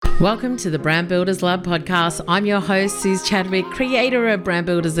Welcome to the Brand Builders Lab podcast. I'm your host, Suze Chadwick, creator of Brand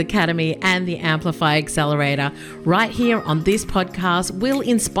Builders Academy and the Amplify Accelerator. Right here on this podcast, we'll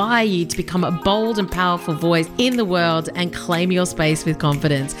inspire you to become a bold and powerful voice in the world and claim your space with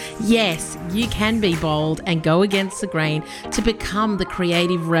confidence. Yes, you can be bold and go against the grain to become the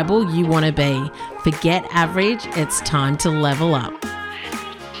creative rebel you want to be. Forget average, it's time to level up.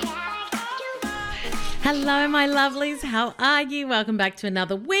 Hello, my lovelies. How are you? Welcome back to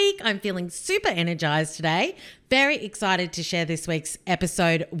another week. I'm feeling super energized today. Very excited to share this week's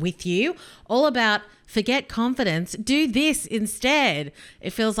episode with you. All about forget confidence, do this instead. It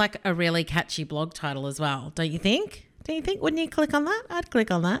feels like a really catchy blog title as well, don't you think? Wouldn't you click on that? I'd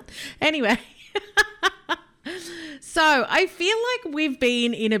click on that. Anyway. So I feel like we've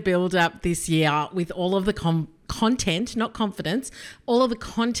been in a build-up this year with all of the content, not confidence, all of the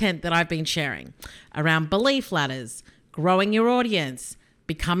content that I've been sharing around belief ladders, growing your audience,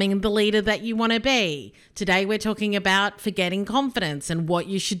 becoming the leader that you want to be. Today we're talking about forgetting confidence and what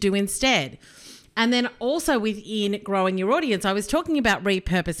you should do instead. And then also within growing your audience, I was talking about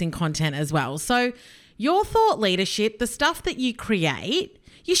repurposing content as well. So your thought leadership, the stuff that you create,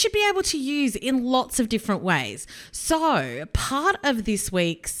 you should be able to use in lots of different ways. So part of this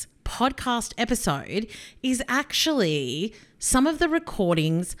week's podcast episode is actually some of the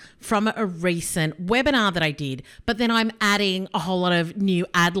recordings from a recent webinar that I did, but then I'm adding a whole lot of new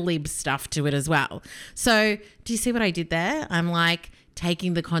ad-lib stuff to it as well. So do you see what I did there? I'm like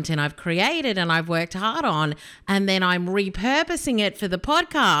taking the content I've created and I've worked hard on, and then I'm repurposing it for the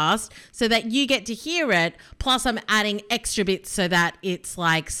podcast so that you get to hear it. Plus I'm adding extra bits so that it's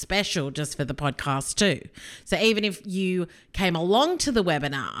like special just for the podcast too. So even if you came along to the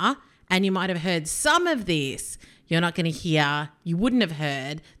webinar and you might have heard some of this, you're not going to hear, you wouldn't have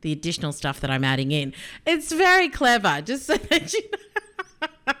heard the additional stuff that I'm adding in. It's very clever, just so that you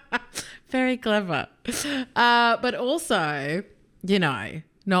know. Very clever. But also, you know,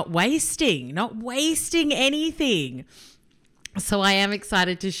 not wasting anything. So I am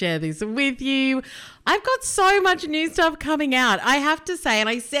excited to share this with you. I've got so much new stuff coming out. I have to say, and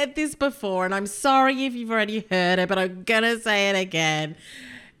I said this before, and I'm sorry if you've already heard it, but I'm going to say it again,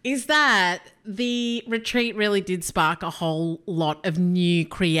 is that the retreat really did spark a whole lot of new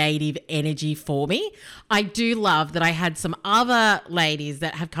creative energy for me. I do love that I had some other ladies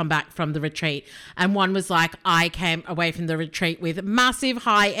that have come back from the retreat, and one was like, I came away from the retreat with massive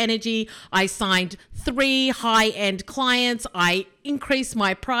high energy. I signed 3 high-end clients. I increased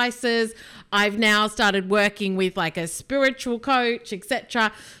my prices. I've now started working with like a spiritual coach,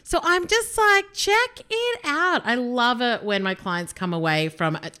 etc. So I'm just like, check it out. I love it when my clients come away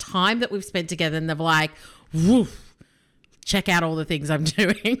from a time that we've spent together and they're like, woof, check out all the things I'm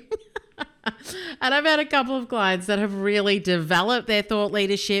doing. And I've had a couple of clients that have really developed their thought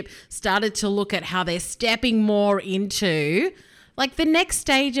leadership, started to look at how they're stepping more into like the next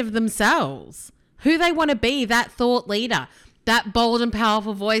stage of themselves, who they want to be, that thought leader, that bold and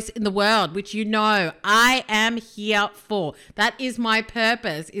powerful voice in the world, which you know I am here for. That is my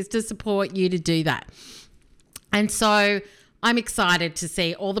purpose, is to support you to do that. And so I'm excited to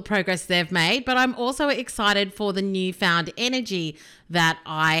see all the progress they've made, but I'm also excited for the newfound energy that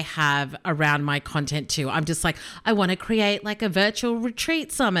I have around my content too. I'm just like, I want to create like a virtual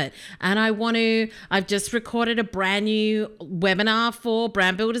retreat summit, and I've just recorded a brand new webinar for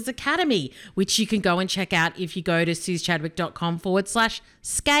Brand Builders Academy, which you can go and check out if you go to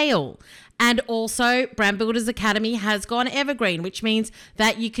suzechadwick.com/scale. And also Brand Builders Academy has gone evergreen, which means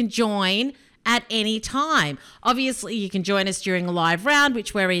that you can join at any time. Obviously, you can join us during a live round,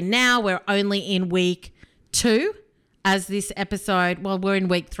 which we're in now. We're only in week 2 as this episode. Well, we're in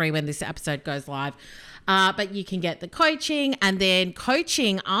week 3 when this episode goes live. But you can get the coaching, and then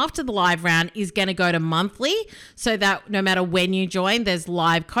coaching after the live round is going to go to monthly, so that no matter when you join, there's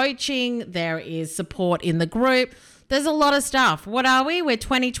live coaching, there is support in the group. There's a lot of stuff. What are we? We're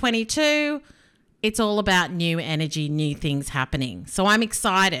 2022. It's all about new energy, new things happening. So I'm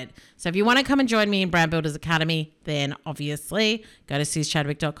excited. So if you want to come and join me in Brand Builders Academy, then obviously go to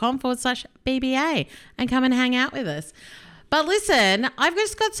suzechadwick.com/BBA and come and hang out with us. But listen, I've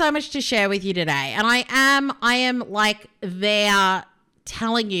just got so much to share with you today. And I am like there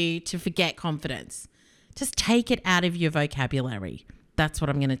telling you to forget confidence. Just take it out of your vocabulary. That's what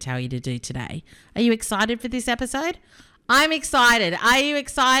I'm going to tell you to do today. Are you excited for this episode? I'm excited. Are you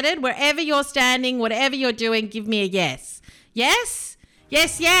excited? Wherever you're standing, whatever you're doing, give me a yes. Yes?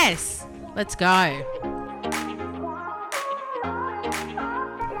 Yes, yes. Let's go.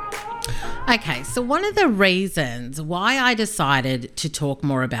 Okay, so one of the reasons why I decided to talk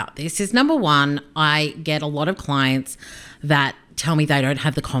more about this is, number one, I get a lot of clients that tell me they don't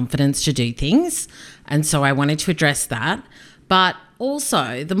have the confidence to do things. And so I wanted to address that. But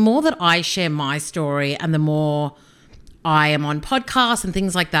also, the more that I share my story and the more I am on podcasts and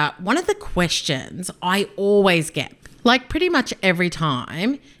things like that, one of the questions I always get, like pretty much every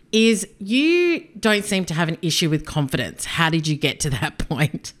time, is you don't seem to have an issue with confidence. How did you get to that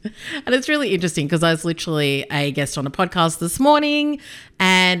point? And it's really interesting because I was literally a guest on a podcast this morning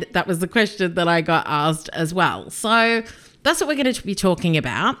and that was the question that I got asked as well. So that's what we're going to be talking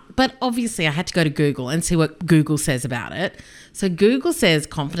about. But obviously I had to go to Google and see what Google says about it. So Google says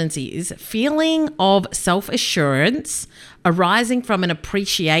confidence is feeling of self-assurance arising from an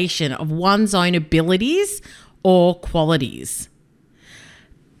appreciation of one's own abilities or qualities.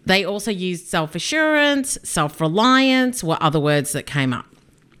 They also used self-assurance, self-reliance were other words that came up.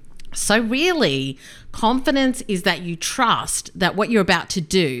 So really, confidence is that you trust that what you're about to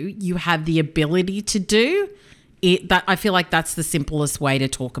do, you have the ability to do. I feel like that's the simplest way to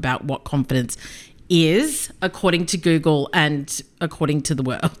talk about what confidence is, according to Google and according to the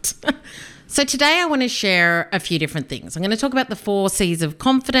world. So today I want to share a few different things. I'm going to talk about the 4 C's of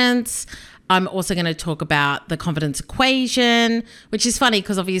confidence. I'm also going to talk about the confidence equation, which is funny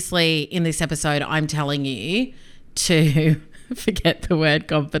because obviously in this episode, I'm telling you to forget the word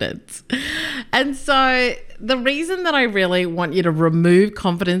confidence. And so the reason that I really want you to remove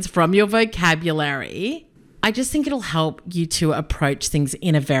confidence from your vocabulary, I just think it'll help you to approach things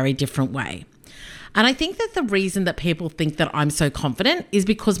in a very different way. And I think that the reason that people think that I'm so confident is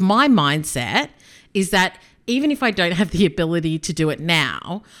because my mindset is that even if I don't have the ability to do it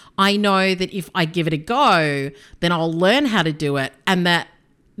now, I know that if I give it a go, then I'll learn how to do it. And that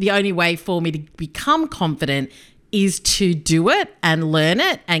the only way for me to become confident is to do it and learn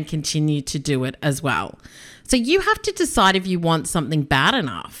it and continue to do it as well. So you have to decide if you want something bad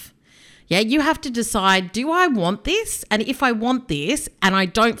enough. Yeah, you have to decide, do I want this? And if I want this and I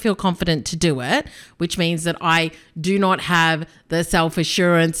don't feel confident to do it, which means that I do not have the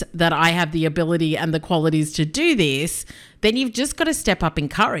self-assurance that I have the ability and the qualities to do this, then you've just got to step up in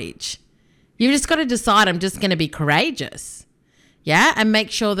courage. You've just got to decide, I'm just going to be courageous. Yeah, and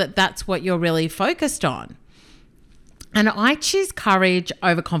make sure that that's what you're really focused on. And I choose courage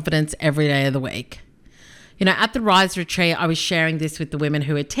over confidence every day of the week. You know, at the Rise Retreat, I was sharing this with the women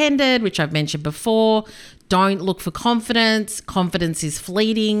who attended, which I've mentioned before. Don't look for confidence. Confidence is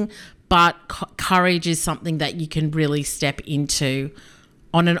fleeting, but courage is something that you can really step into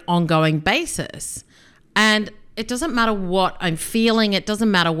on an ongoing basis. And it doesn't matter what I'm feeling. It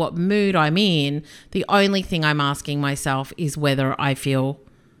doesn't matter what mood I'm in. The only thing I'm asking myself is whether I feel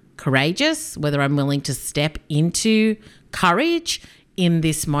courageous, whether I'm willing to step into courage in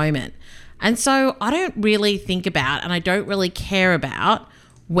this moment. And so I don't really think about and I don't really care about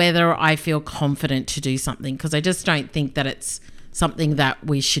whether I feel confident to do something because I just don't think that it's something that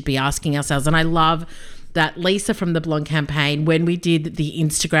we should be asking ourselves. And I love that Lisa from the Blonde Campaign, when we did the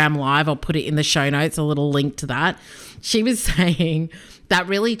Instagram live, I'll put it in the show notes, a little link to that. She was saying that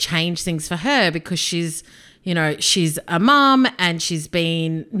really changed things for her because she's a mum and she's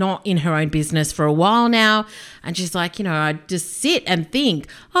been not in her own business for a while now. And she's like, I just sit and think,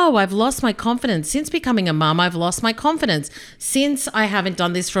 oh, I've lost my confidence. Since becoming a mum, I've lost my confidence. Since I haven't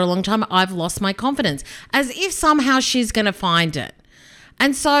done this for a long time, I've lost my confidence. As if somehow she's going to find it.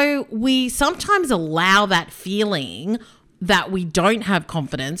 And so we sometimes allow that feeling that we don't have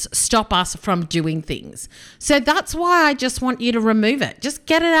confidence stop us from doing things. So that's why I just want you to remove it. Just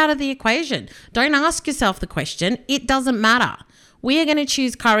get it out of the equation. Don't ask yourself the question. It doesn't matter. We are going to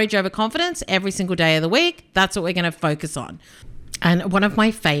choose courage over confidence every single day of the week. That's what we're going to focus on. And one of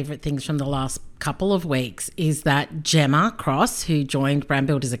my favorite things from the last couple of weeks is that Gemma Cross, who joined Brand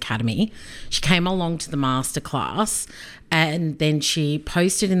Builders Academy, she came along to the masterclass and then she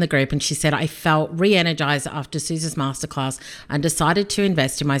posted in the group and she said, I felt re-energized after Suze's masterclass and decided to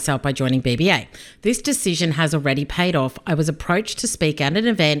invest in myself by joining BBA. This decision has already paid off. I was approached to speak at an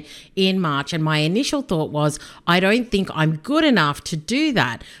event in March and my initial thought was, I don't think I'm good enough to do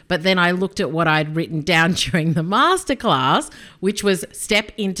that. But then I looked at what I'd written down during the masterclass, which was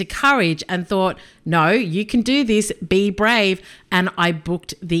step into courage, and thought, no, you can do this, be brave. And I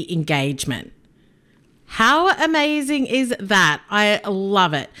booked the engagement. How amazing is that? I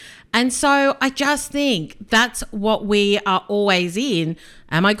love it. And so I just think that's what we are always in.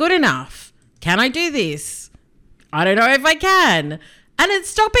 Am I good enough? Can I do this? I don't know if I can. And it's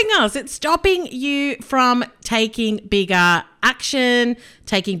stopping us. It's stopping you from taking bigger action,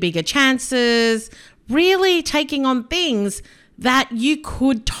 taking bigger chances, really taking on things that you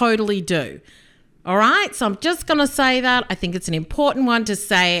could totally do. All right. So I'm just going to say that. I think it's an important one to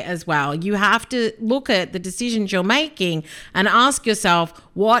say as well. You have to look at the decisions you're making and ask yourself,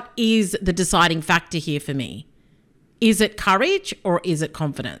 what is the deciding factor here for me? Is it courage or is it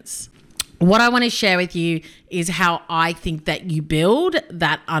confidence? What I want to share with you is how I think that you build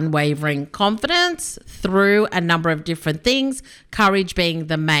that unwavering confidence through a number of different things, courage being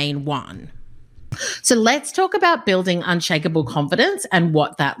the main one. So let's talk about building unshakable confidence and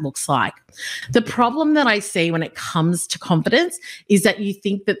what that looks like. The problem that I see when it comes to confidence is that you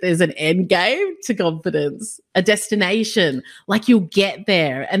think that there's an end game to confidence, a destination, like you'll get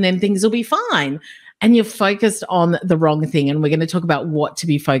there and then things will be fine. And you're focused on the wrong thing. And we're going to talk about what to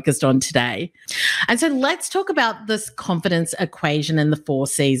be focused on today. And so let's talk about this confidence equation and the 4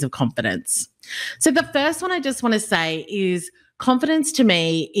 C's of confidence. So the first one I just want to say is confidence to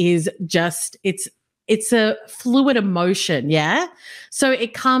me is just, it's a fluid emotion, yeah? So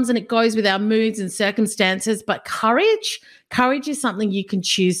it comes and it goes with our moods and circumstances, but courage is something you can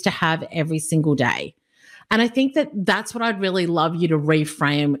choose to have every single day. And I think that that's what I'd really love you to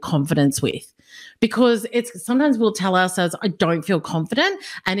reframe confidence with, because it's sometimes we'll tell ourselves, I don't feel confident,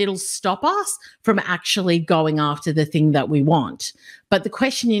 and it'll stop us from actually going after the thing that we want. But the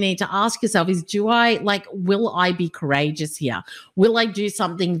question you need to ask yourself is, will I be courageous here? Will I do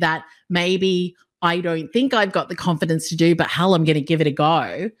something that maybe I don't think I've got the confidence to do, but hell, I'm going to give it a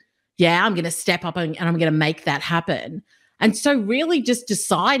go. Yeah, I'm going to step up and I'm going to make that happen. And so really just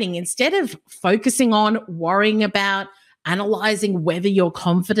deciding, instead of focusing on worrying about analyzing whether you're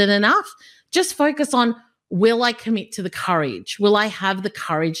confident enough, just focus on, will I commit to the courage? Will I have the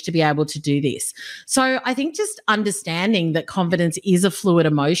courage to be able to do this? So I think just understanding that confidence is a fluid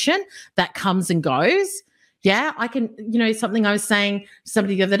emotion that comes and goes. Yeah, I can, something I was saying to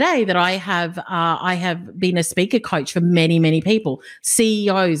somebody the other day, that I have been a speaker coach for many, many people,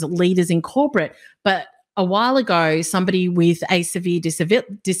 CEOs, leaders in corporate, but a while ago, somebody with a severe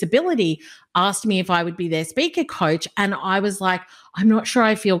disability asked me if I would be their speaker coach. And I was like, I'm not sure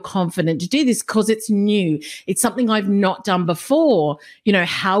I feel confident to do this because it's new. It's something I've not done before.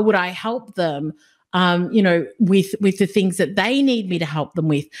 How would I help them, with the things that they need me to help them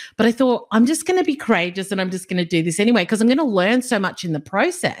with? But I thought, I'm just going to be courageous and I'm just going to do this anyway, because I'm going to learn so much in the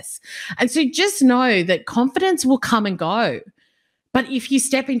process. And so just know that confidence will come and go. But if you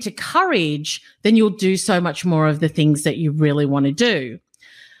step into courage, then you'll do so much more of the things that you really want to do.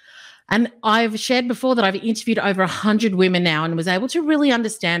 And I've shared before that I've interviewed over 100 women now and was able to really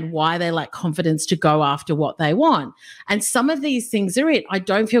understand why they lack confidence to go after what they want. And some of these things are it. I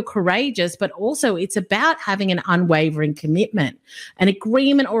don't feel courageous, but also it's about having an unwavering commitment, an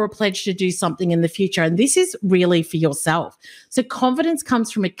agreement or a pledge to do something in the future. And this is really for yourself. So confidence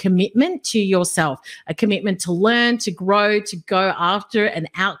comes from a commitment to yourself, a commitment to learn, to grow, to go after an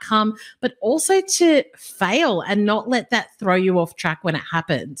outcome, but also to fail and not let that throw you off track when it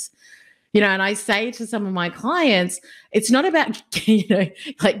happens. And I say to some of my clients, it's not about,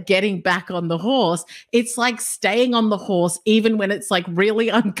 like getting back on the horse. It's like staying on the horse, even when it's like really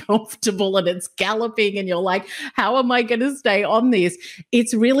uncomfortable and it's galloping and you're like, how am I going to stay on this?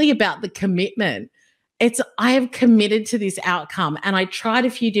 It's really about the commitment. I have committed to this outcome and I tried a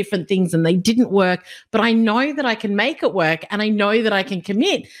few different things and they didn't work, but I know that I can make it work and I know that I can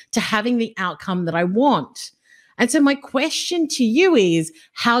commit to having the outcome that I want. And so my question to you is,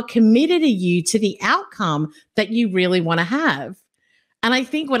 how committed are you to the outcome that you really want to have? And I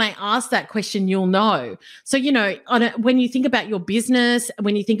think when I ask that question, you'll know. So, when you think about your business,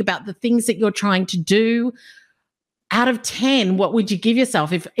 when you think about the things that you're trying to do, out of 10, what would you give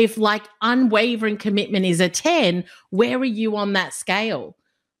yourself? If like unwavering commitment is a 10, where are you on that scale?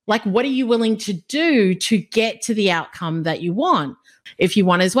 Like, what are you willing to do to get to the outcome that you want? If you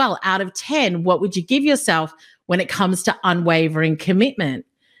want as well, out of 10, what would you give yourself when it comes to unwavering commitment?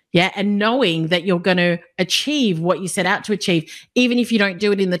 Yeah. And knowing that you're going to achieve what you set out to achieve, even if you don't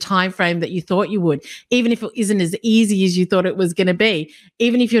do it in the time frame that you thought you would, even if it isn't as easy as you thought it was going to be,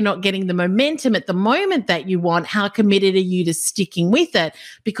 even if you're not getting the momentum at the moment that you want, how committed are you to sticking with it?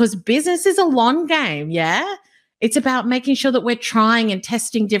 Because business is a long game. Yeah. It's about making sure that we're trying and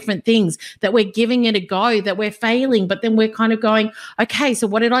testing different things, that we're giving it a go, that we're failing, but then we're kind of going, okay, so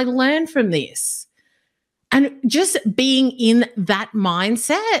what did I learn from this? And just being in that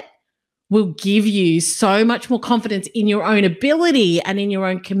mindset will give you so much more confidence in your own ability and in your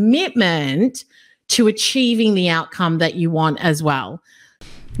own commitment to achieving the outcome that you want as well.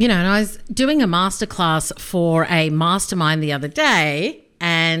 And I was doing a masterclass for a mastermind the other day,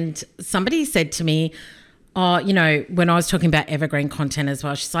 and somebody said to me, when I was talking about evergreen content as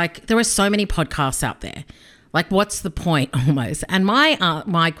well, she's like, there are so many podcasts out there. Like, what's the point almost? And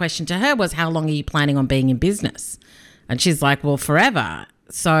my question to her was, how long are you planning on being in business? And she's like, well, forever.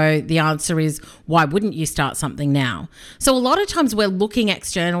 So the answer is, why wouldn't you start something now? So a lot of times we're looking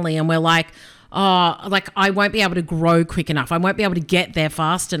externally and we're like, oh, like I won't be able to grow quick enough. I won't be able to get there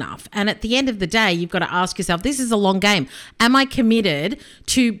fast enough. And at the end of the day, you've got to ask yourself, this is a long game. Am I committed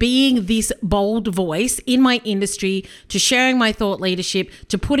to being this bold voice in my industry, to sharing my thought leadership,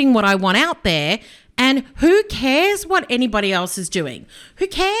 to putting what I want out there? And who cares what anybody else is doing? Who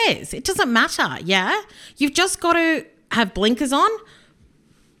cares? It doesn't matter, yeah? You've just got to have blinkers on,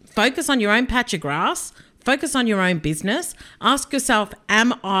 focus on your own patch of grass, focus on your own business. Ask yourself,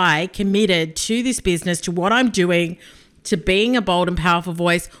 am I committed to this business, to what I'm doing, to being a bold and powerful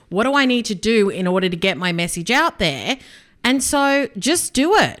voice? What do I need to do in order to get my message out there? And so just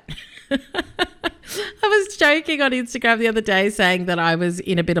do it. I was joking on Instagram the other day saying that I was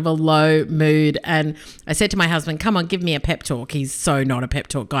in a bit of a low mood. And I said to my husband, come on, give me a pep talk. He's so not a pep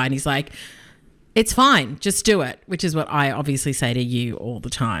talk guy. And he's like, it's fine, just do it, which is what I obviously say to you all the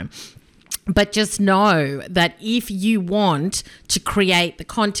time. But just know that if you want to create the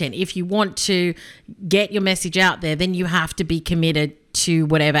content, if you want to get your message out there, then you have to be committed to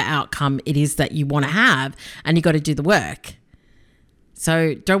whatever outcome it is that you want to have, and you got to do the work.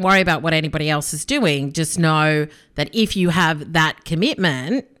 So don't worry about what anybody else is doing. Just know that if you have that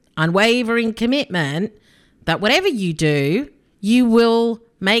commitment, unwavering commitment, that whatever you do, you will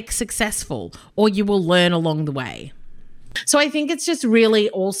make successful, or you will learn along the way. So I think it's just really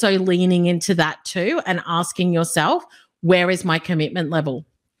also leaning into that too and asking yourself, where is my commitment level?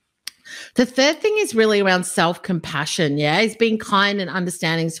 The third thing is really around self-compassion, is being kind and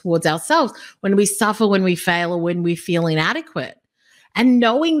understanding towards ourselves when we suffer, when we fail, or when we feel inadequate. And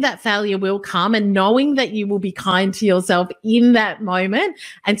knowing that failure will come, and knowing that you will be kind to yourself in that moment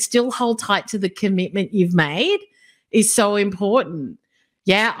and still hold tight to the commitment you've made is so important.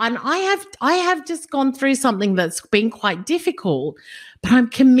 Yeah, and I have just gone through something that's been quite difficult, but I'm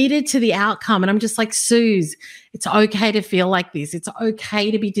committed to the outcome. And I'm just like, Suze, it's okay to feel like this. It's okay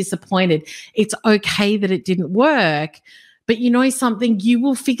to be disappointed. It's okay that it didn't work. But you know something, you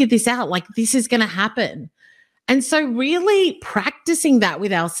will figure this out. Like, this is going to happen. And so really practicing that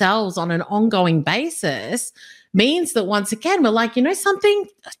with ourselves on an ongoing basis means that once again, we're like, you know something,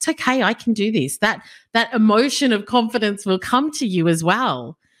 it's okay, I can do this. That emotion of confidence will come to you as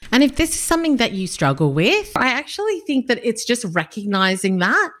well. And if this is something that you struggle with, I actually think that it's just recognizing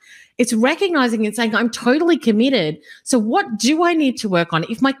that. It's recognizing and saying, I'm totally committed. So what do I need to work on?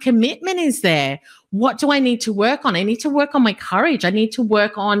 If my commitment is there, what do I need to work on? I need to work on my courage. I need to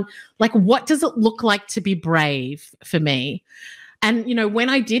work on, like, what does it look like to be brave for me? And, you know, when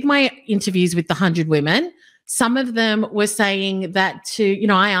I did my interviews with the 100 women, some of them were saying that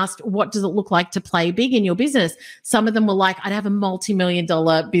I asked, what does it look like to play big in your business? Some of them were like, I'd have a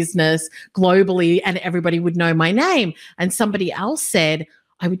multi-million-dollar business globally and everybody would know my name. And somebody else said,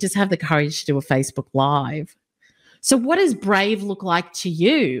 I would just have the courage to do a Facebook Live. So what does brave look like to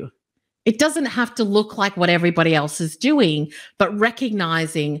you? It doesn't have to look like what everybody else is doing, but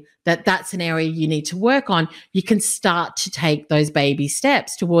recognizing that that's an area you need to work on, you can start to take those baby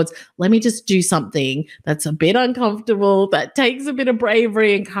steps towards, let me just do something that's a bit uncomfortable, that takes a bit of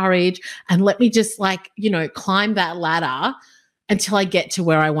bravery and courage, and let me just climb that ladder until I get to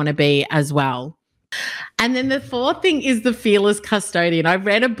where I want to be as well. And then the fourth thing is the fearless custodian. I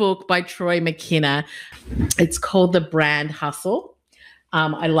read a book by Troy McKenna. It's called The Brand Hustle.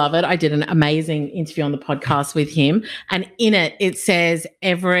 I love it. I did an amazing interview on the podcast with him. And in it, it says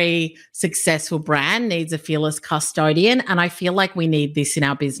every successful brand needs a fearless custodian. And I feel like we need this in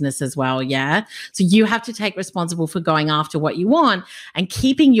our business as well. Yeah. So you have to take responsible for going after what you want and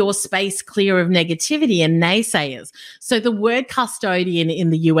keeping your space clear of negativity and naysayers. So the word custodian in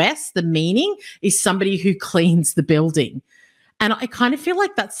the US, the meaning is somebody who cleans the building. And I kind of feel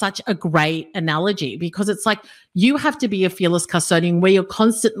like that's such a great analogy, because it's like you have to be a fearless custodian where you're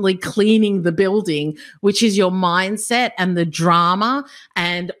constantly cleaning the building, which is your mindset and the drama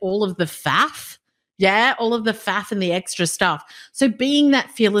and all of the faff. Yeah, all of the faff and the extra stuff. So being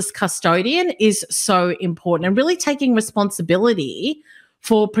that fearless custodian is so important, and really taking responsibility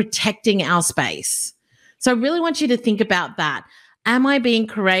for protecting our space. So I really want you to think about that. Am I being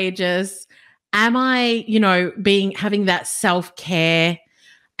courageous? Am I, having that self-care?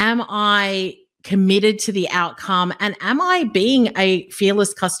 Am I committed to the outcome? And am I being a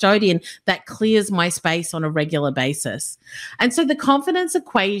fearless custodian that clears my space on a regular basis? And so the confidence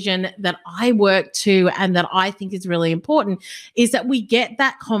equation that I work to and that I think is really important is that we get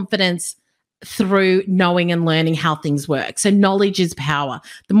that confidence through knowing and learning how things work. So knowledge is power.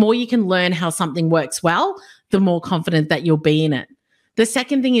 The more you can learn how something works well, the more confident that you'll be in it. The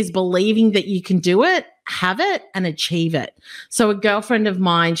second thing is believing that you can do it, have it, and achieve it. So a girlfriend of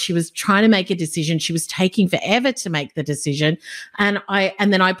mine, she was trying to make a decision. She was taking forever to make the decision. And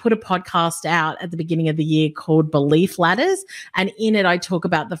then I put a podcast out at the beginning of the year called Belief Ladders. And in it, I talk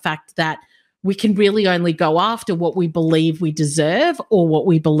about the fact that we can really only go after what we believe we deserve or what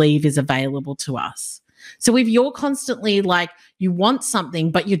we believe is available to us. So if you're constantly like, you want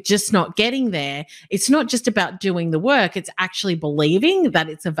something, but you're just not getting there, it's not just about doing the work. It's actually believing that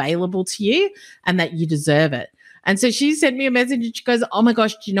it's available to you and that you deserve it. And so she sent me a message and she goes, oh my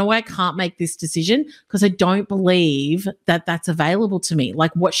gosh, do you know why I can't make this decision? Because I don't believe that that's available to me,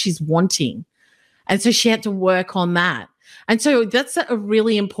 like what she's wanting. And so she had to work on that. And so that's a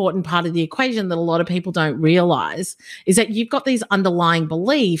really important part of the equation that a lot of people don't realize, is that you've got these underlying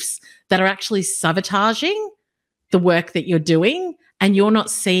beliefs that are actually sabotaging the work that you're doing, and you're not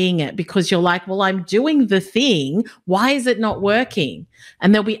seeing it because you're like, well, I'm doing the thing. Why is it not working?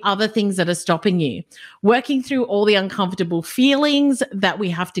 And there'll be other things that are stopping you. Working through all the uncomfortable feelings that we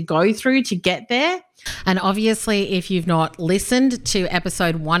have to go through to get there. And obviously, if you've not listened to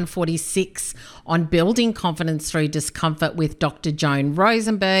episode 146 on building confidence through discomfort with Dr. Joan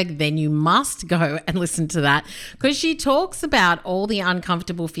Rosenberg, then you must go and listen to that, because she talks about all the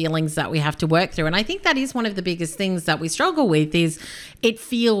uncomfortable feelings that we have to work through. And I think that is one of the biggest things that we struggle with, is it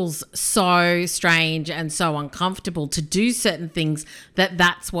feels so strange and so uncomfortable to do certain things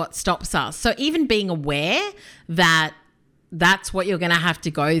that's what stops us. So even being aware that that's what you're going to have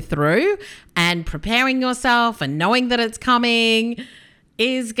to go through, and preparing yourself and knowing that it's coming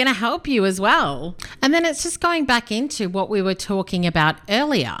is going to help you as well. And then it's just going back into what we were talking about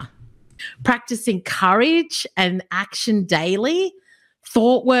earlier. Practicing courage and action daily,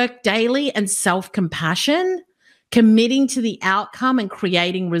 thought work daily, and self-compassion, committing to the outcome and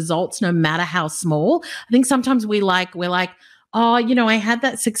creating results no matter how small. I think sometimes we're like, oh, I had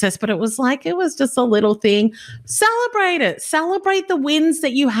that success, but it was just a little thing. Celebrate it. Celebrate the wins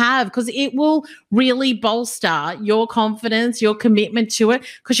that you have, because it will really bolster your confidence, your commitment to it,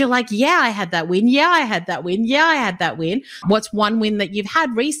 because you're like, yeah, I had that win. Yeah, I had that win. Yeah, I had that win. What's one win that you've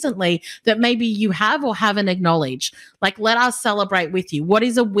had recently that maybe you have or haven't acknowledged? Like, let us celebrate with you. What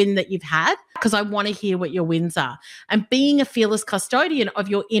is a win that you've had? Because I want to hear what your wins are. And being a fearless custodian of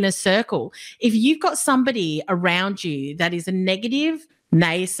your inner circle. If you've got somebody around you that is a negative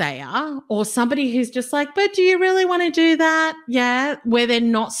naysayer, or somebody who's just like, but do you really want to do that? Yeah, where they're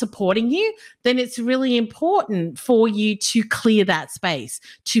not supporting you, then it's really important for you to clear that space,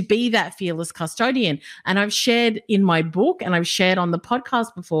 to be that fearless custodian. And I've shared in my book, and I've shared on the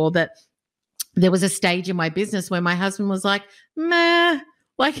podcast before, that there was a stage in my business where my husband was like, meh,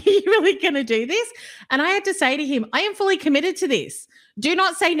 like, are you really going to do this? And I had to say to him, I am fully committed to this. Do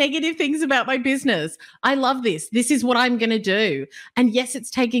not say negative things about my business. I love this. This is what I'm going to do. And yes, it's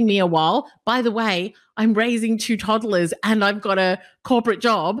taking me a while. By the way, I'm raising 2 toddlers and I've got a corporate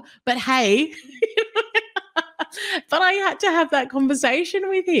job, but hey, but I had to have that conversation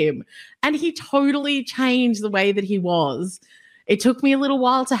with him, and he totally changed the way that he was. It took me a little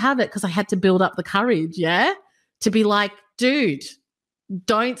while to have it, because I had to build up the courage, to be like, dude,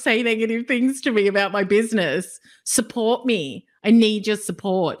 don't say negative things to me about my business. Support me. I need your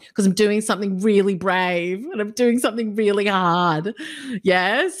support, because I'm doing something really brave and I'm doing something really hard.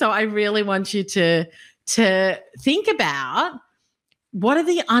 Yeah. So I really want you to think about, what are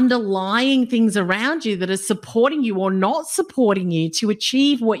the underlying things around you that are supporting you or not supporting you to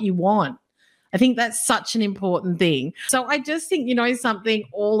achieve what you want? I think that's such an important thing. So I just think, something,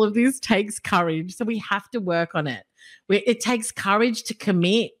 all of this takes courage. So we have to work on it. It takes courage to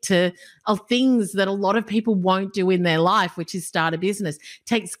commit to things that a lot of people won't do in their life, which is start a business. It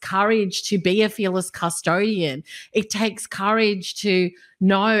takes courage to be a fearless custodian. It takes courage to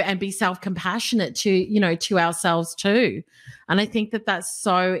know and be self-compassionate to ourselves too. And I think that that's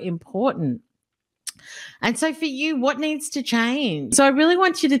so important. And so for you, what needs to change? So I really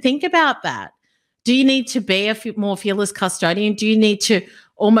want you to think about that. Do you need to be a more fearless custodian? Do you need to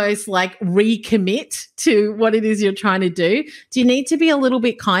almost like recommit to what it is you're trying to do? Do you need to be a little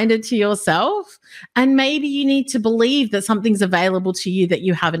bit kinder to yourself? And maybe you need to believe that something's available to you that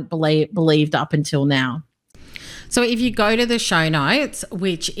you haven't believed up until now. So if you go to the show notes,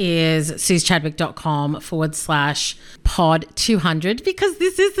 which is susechadwick.com/pod 200, because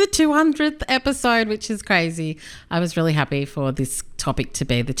this is the 200th episode, which is crazy. I was really happy for this topic to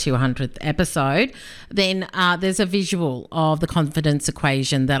be the 200th episode. Then there's a visual of the confidence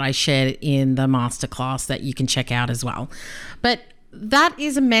equation that I shared in the masterclass that you can check out as well. But that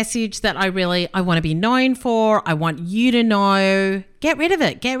is a message that I want to be known for. I want you to know, get rid of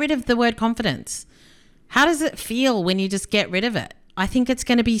it. Get rid of the word confidence. How does it feel when you just get rid of it? I think it's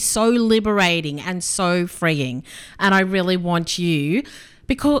going to be so liberating and so freeing. And I really want you to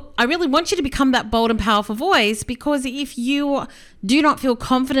become that bold and powerful voice, because if you do not feel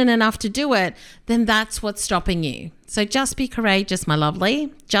confident enough to do it, then that's what's stopping you. So just be courageous, my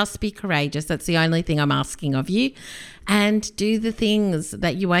lovely. Just be courageous. That's the only thing I'm asking of you. And do the things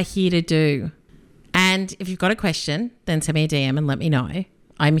that you are here to do. And if you've got a question, then send me a DM and let me know.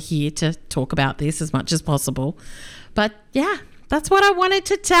 I'm here to talk about this as much as possible. But yeah, that's what I wanted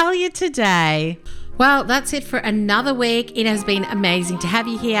to tell you today. Well, that's it for another week. It has been amazing to have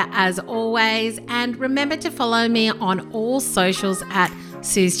you here as always. And remember to follow me on all socials at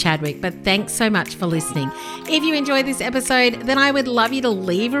Suze Chadwick. But thanks so much for listening. If you enjoyed this episode, then I would love you to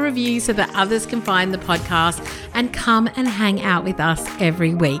leave a review so that others can find the podcast and come and hang out with us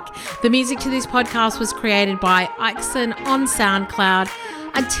every week. The music to this podcast was created by Ixon on SoundCloud.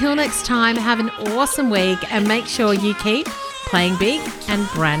 Until next time, have an awesome week and make sure you keep playing big and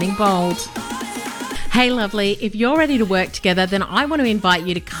branding bold. Hey, lovely, if you're ready to work together, then I want to invite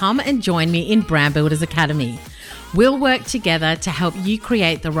you to come and join me in Brand Builders Academy. We'll work together to help you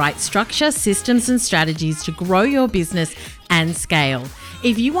create the right structure, systems, and strategies to grow your business and scale.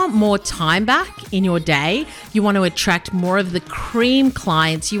 If you want more time back in your day, you want to attract more of the cream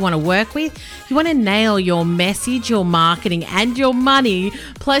clients you want to work with, you want to nail your message, your marketing, and your money,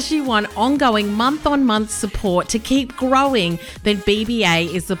 plus you want ongoing month-on-month support to keep growing, then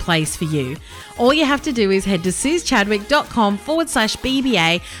BBA is the place for you. All you have to do is head to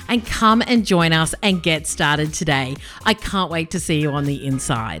suzechadwick.com/BBA and come and join us and get started today. I can't wait to see you on the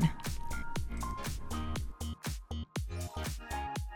inside.